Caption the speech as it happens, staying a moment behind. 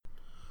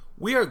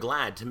We are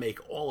glad to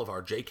make all of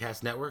our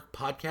JCast Network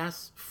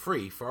podcasts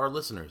free for our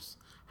listeners.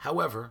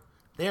 However,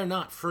 they are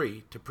not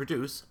free to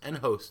produce and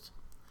host.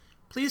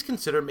 Please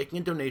consider making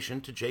a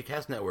donation to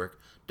JCast Network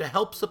to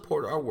help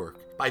support our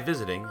work by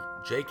visiting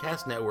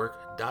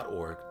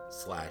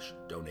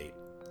jcastnetwork.org/donate.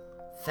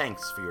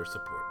 Thanks for your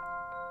support.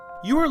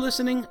 You are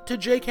listening to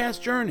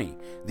JCast Journey,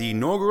 the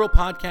inaugural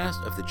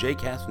podcast of the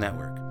JCast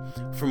Network.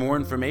 For more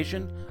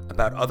information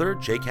about other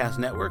JCast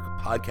Network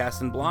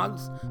podcasts and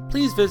blogs,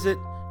 please visit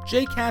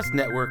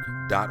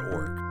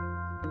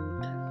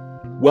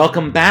jcastnetwork.org.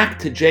 Welcome back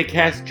to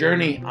JCast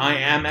Journey. I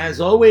am, as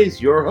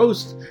always, your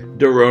host,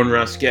 Daron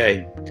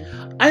Ruske.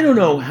 I don't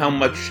know how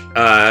much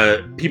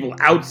people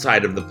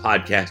outside of the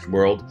podcast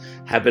world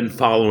have been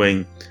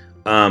following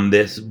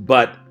this,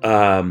 but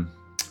a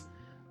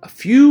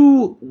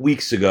few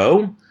weeks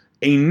ago,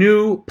 a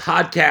new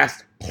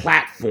podcast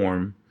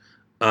platform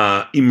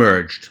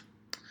emerged.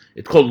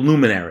 It's called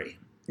Luminary.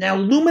 Now,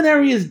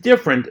 Luminary is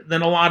different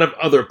than a lot of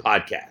other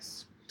podcasts.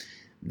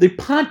 The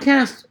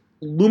podcast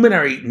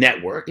Luminary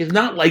network is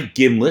not like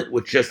Gimlet,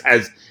 which just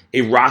has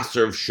a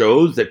roster of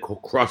shows that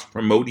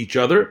cross-promote each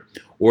other,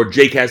 or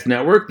JCast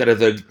Network that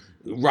has a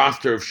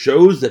roster of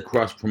shows that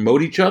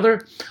cross-promote each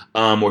other,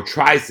 or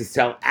tries to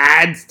sell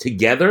ads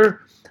together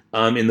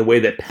in the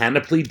way that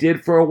Panoply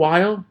did for a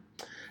while.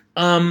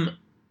 No,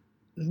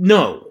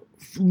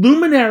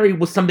 Luminary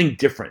was something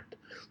different.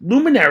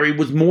 Luminary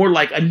was more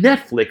like a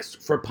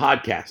Netflix for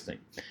podcasting.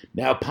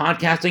 Now,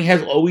 podcasting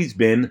has always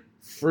been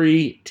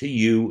free to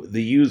you,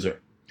 the user.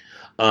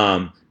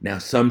 Now,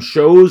 some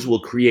shows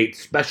will create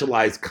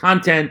specialized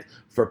content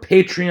for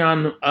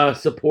Patreon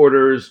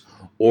supporters,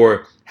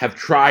 or have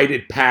tried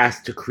it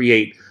past to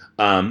create,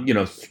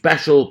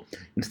 special,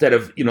 instead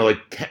of,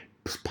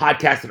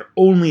 podcasts that are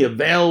only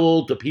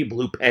available to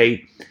people who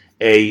pay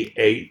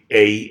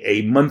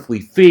a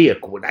monthly fee,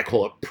 what I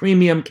call a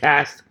premium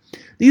cast.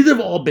 These have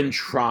all been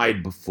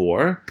tried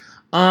before,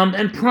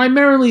 and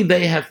primarily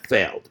they have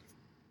failed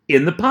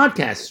in the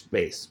podcast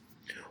space.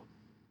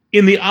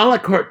 In the a la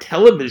carte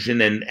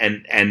television and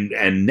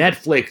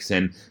Netflix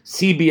and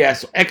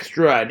CBS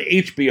Extra and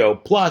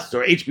HBO Plus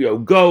or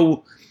HBO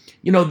Go,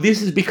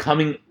 this is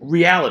becoming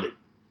reality.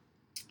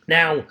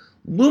 Now,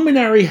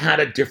 Luminary had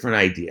a different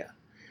idea.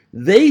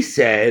 They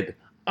said,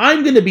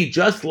 I'm going to be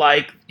just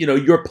like,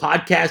 your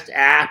podcast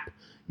app,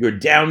 your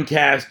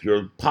Downcast,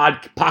 your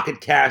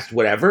Pocket Cast,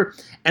 whatever,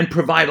 and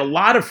provide a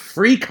lot of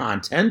free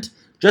content,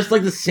 just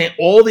like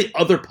all the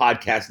other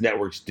podcast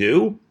networks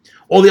do,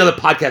 all the other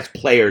podcast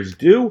players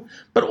do,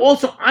 but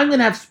also I'm going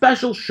to have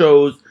special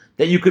shows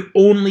that you could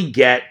only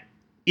get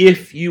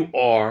if you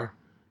are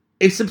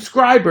a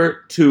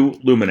subscriber to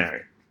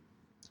Luminary.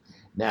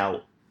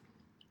 Now,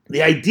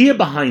 the idea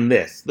behind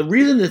this, the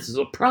reason this is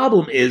a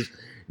problem is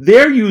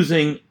they're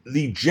using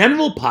the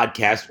general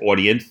podcast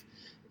audience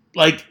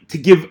to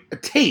give a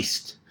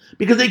taste,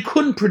 because they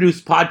couldn't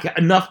produce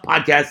enough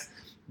podcasts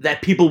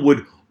that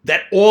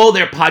that all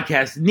their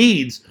podcast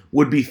needs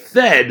would be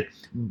fed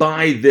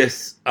by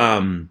this,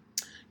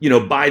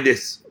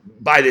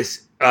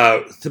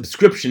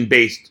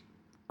 subscription-based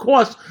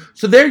cost.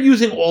 So they're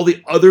using all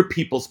the other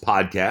people's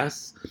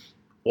podcasts,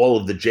 all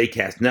of the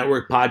JCast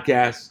Network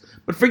podcasts,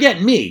 but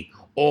forget me,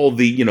 all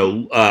the,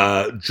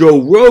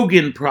 Joe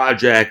Rogan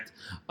Project,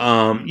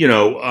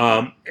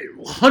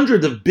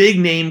 hundreds of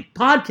big-name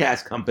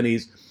podcast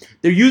companies.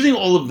 They're using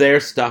all of their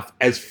stuff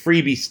as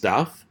freebie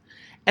stuff.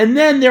 And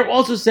then they're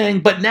also saying,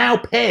 but now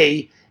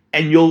pay,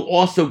 and you'll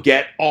also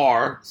get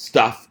our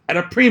stuff at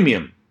a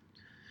premium.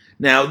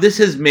 Now, this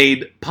has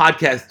made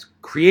podcast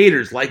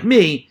creators like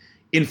me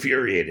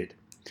infuriated,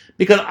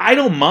 because I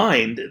don't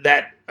mind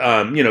that,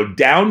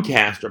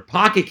 Downcast or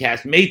Pocket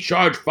Cast may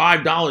charge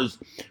 $5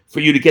 for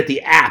you to get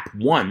the app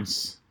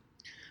once,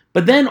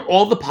 but then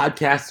all the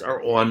podcasts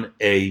are on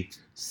an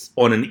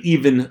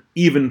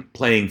even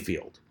playing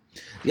field.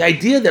 The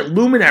idea that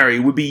Luminary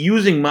would be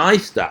using my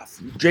stuff,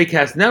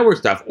 JCast Network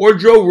stuff, or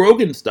Joe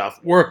Rogan stuff,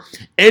 or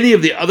any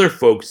of the other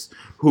folks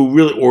who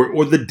really,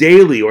 or The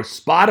Daily, or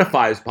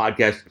Spotify's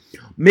podcast,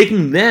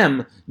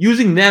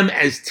 using them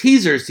as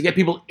teasers to get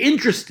people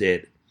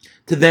interested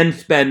to then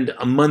spend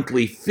a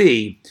monthly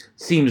fee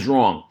seems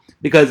wrong,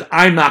 because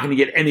I'm not going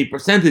to get any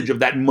percentage of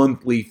that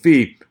monthly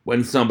fee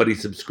when somebody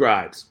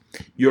subscribes.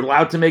 You're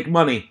allowed to make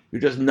money. You're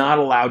just not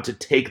allowed to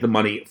take the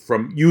money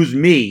from, use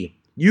me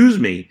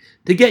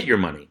to get your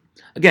money.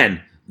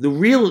 Again, the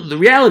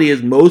reality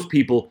is most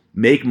people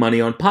make money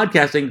on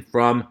podcasting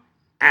from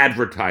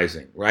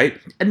advertising, right?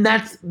 And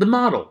that's the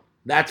model.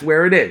 That's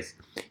where it is.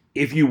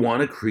 If you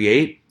want to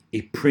create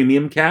a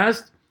premium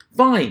cast,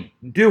 fine,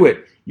 do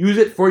it. Use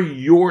it for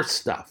your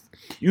stuff.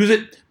 Use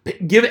it,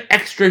 give it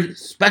extra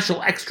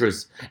special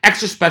extras,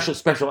 as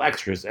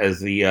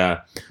the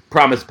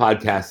Promise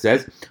podcast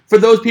says, for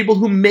those people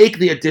who make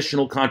the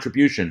additional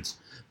contributions.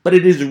 But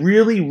it is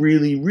really,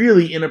 really,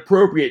 really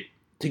inappropriate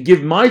to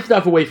give my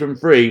stuff away for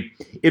free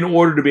in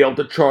order to be able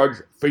to charge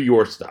for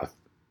your stuff.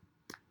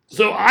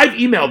 So I've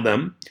emailed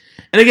them.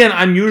 And again,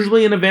 I'm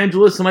usually an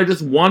evangelist and I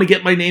just want to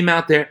get my name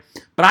out there.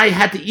 But I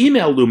had to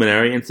email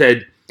Luminary and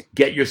said,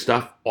 get your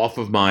stuff off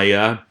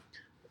my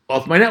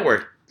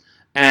network.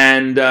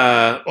 And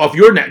off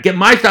your net, get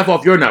my stuff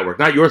off your network,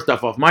 not your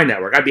stuff off my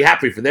network. I'd be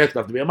happy for their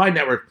stuff to be on my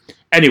network.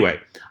 Anyway,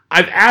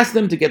 I've asked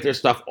them to get their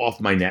stuff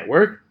off my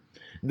network.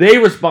 They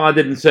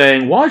responded and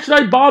saying, "Why should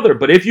I bother?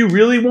 But if you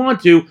really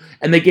want to,"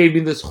 and they gave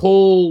me this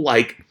whole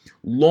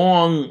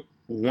long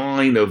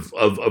line of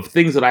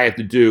things that I have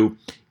to do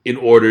in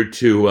order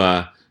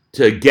to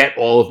get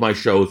all of my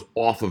shows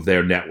off of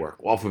their network,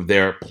 off of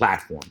their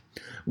platform,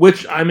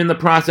 which I'm in the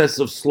process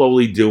of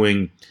slowly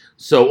doing.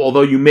 So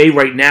although you may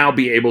right now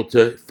be able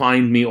to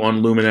find me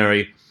on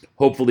Luminary,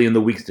 hopefully in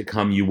the weeks to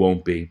come you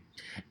won't be.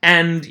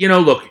 And,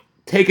 look,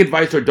 take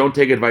advice or don't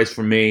take advice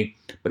from me.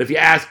 But if you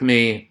ask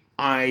me,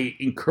 I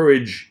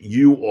encourage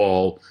you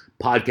all,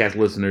 podcast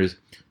listeners,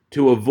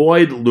 to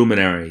avoid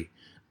Luminary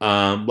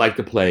like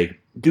the plague.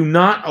 Do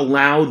not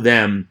allow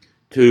them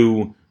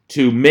to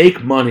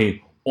make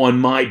money on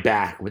my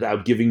back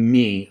without giving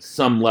me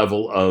some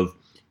level of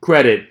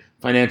credit,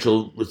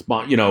 financial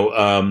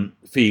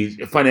fees,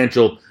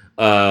 financial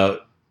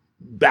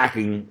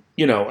backing.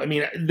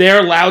 They're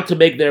allowed to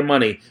make their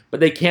money, but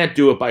they can't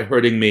do it by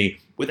hurting me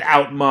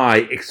without my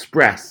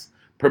express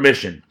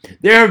permission.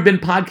 There have been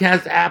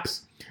podcast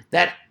apps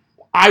that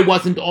I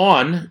wasn't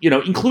on,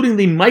 including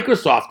the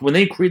Microsoft, when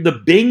they created the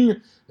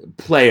Bing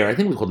player. I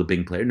think it was called the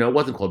Bing player. No, it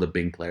wasn't called the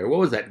Bing player. What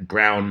was that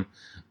brown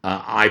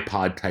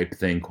iPod type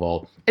thing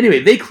called?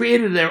 Anyway, they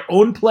created their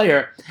own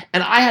player,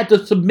 and I had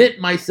to submit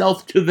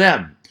myself to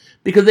them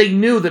because they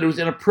knew that it was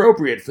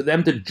inappropriate for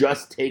them to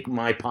just take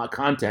my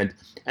content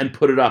and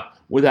put it up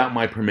without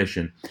my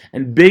permission.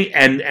 And Bing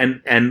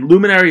and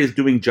Luminary is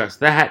doing just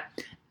that,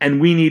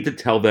 and we need to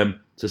tell them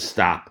to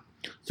stop.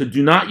 So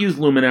do not use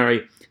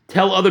Luminary.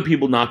 Tell other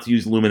people not to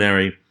use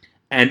Luminary.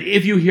 And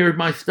if you hear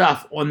my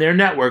stuff on their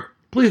network,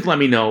 please let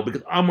me know,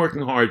 because I'm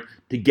working hard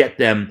to get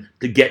them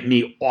to get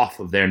me off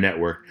of their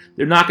network.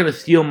 They're not going to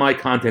steal my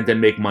content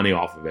and make money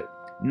off of it.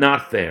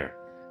 Not fair.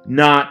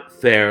 Not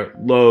fair.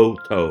 Lo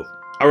tov.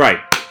 All right.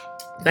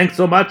 Thanks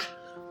so much.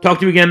 Talk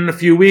to you again in a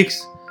few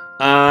weeks.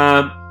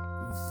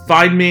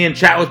 Find me and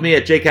chat with me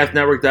at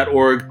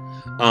jcastnetwork.org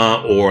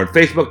or on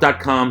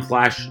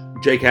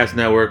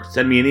facebook.com/jcastnetwork.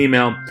 Send me an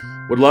email.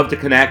 Would love to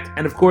connect.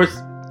 And of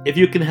course, if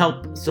you can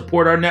help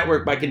support our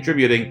network by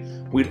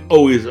contributing, we'd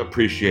always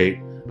appreciate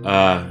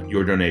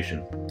your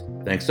donation.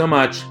 Thanks so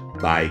much.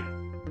 Bye.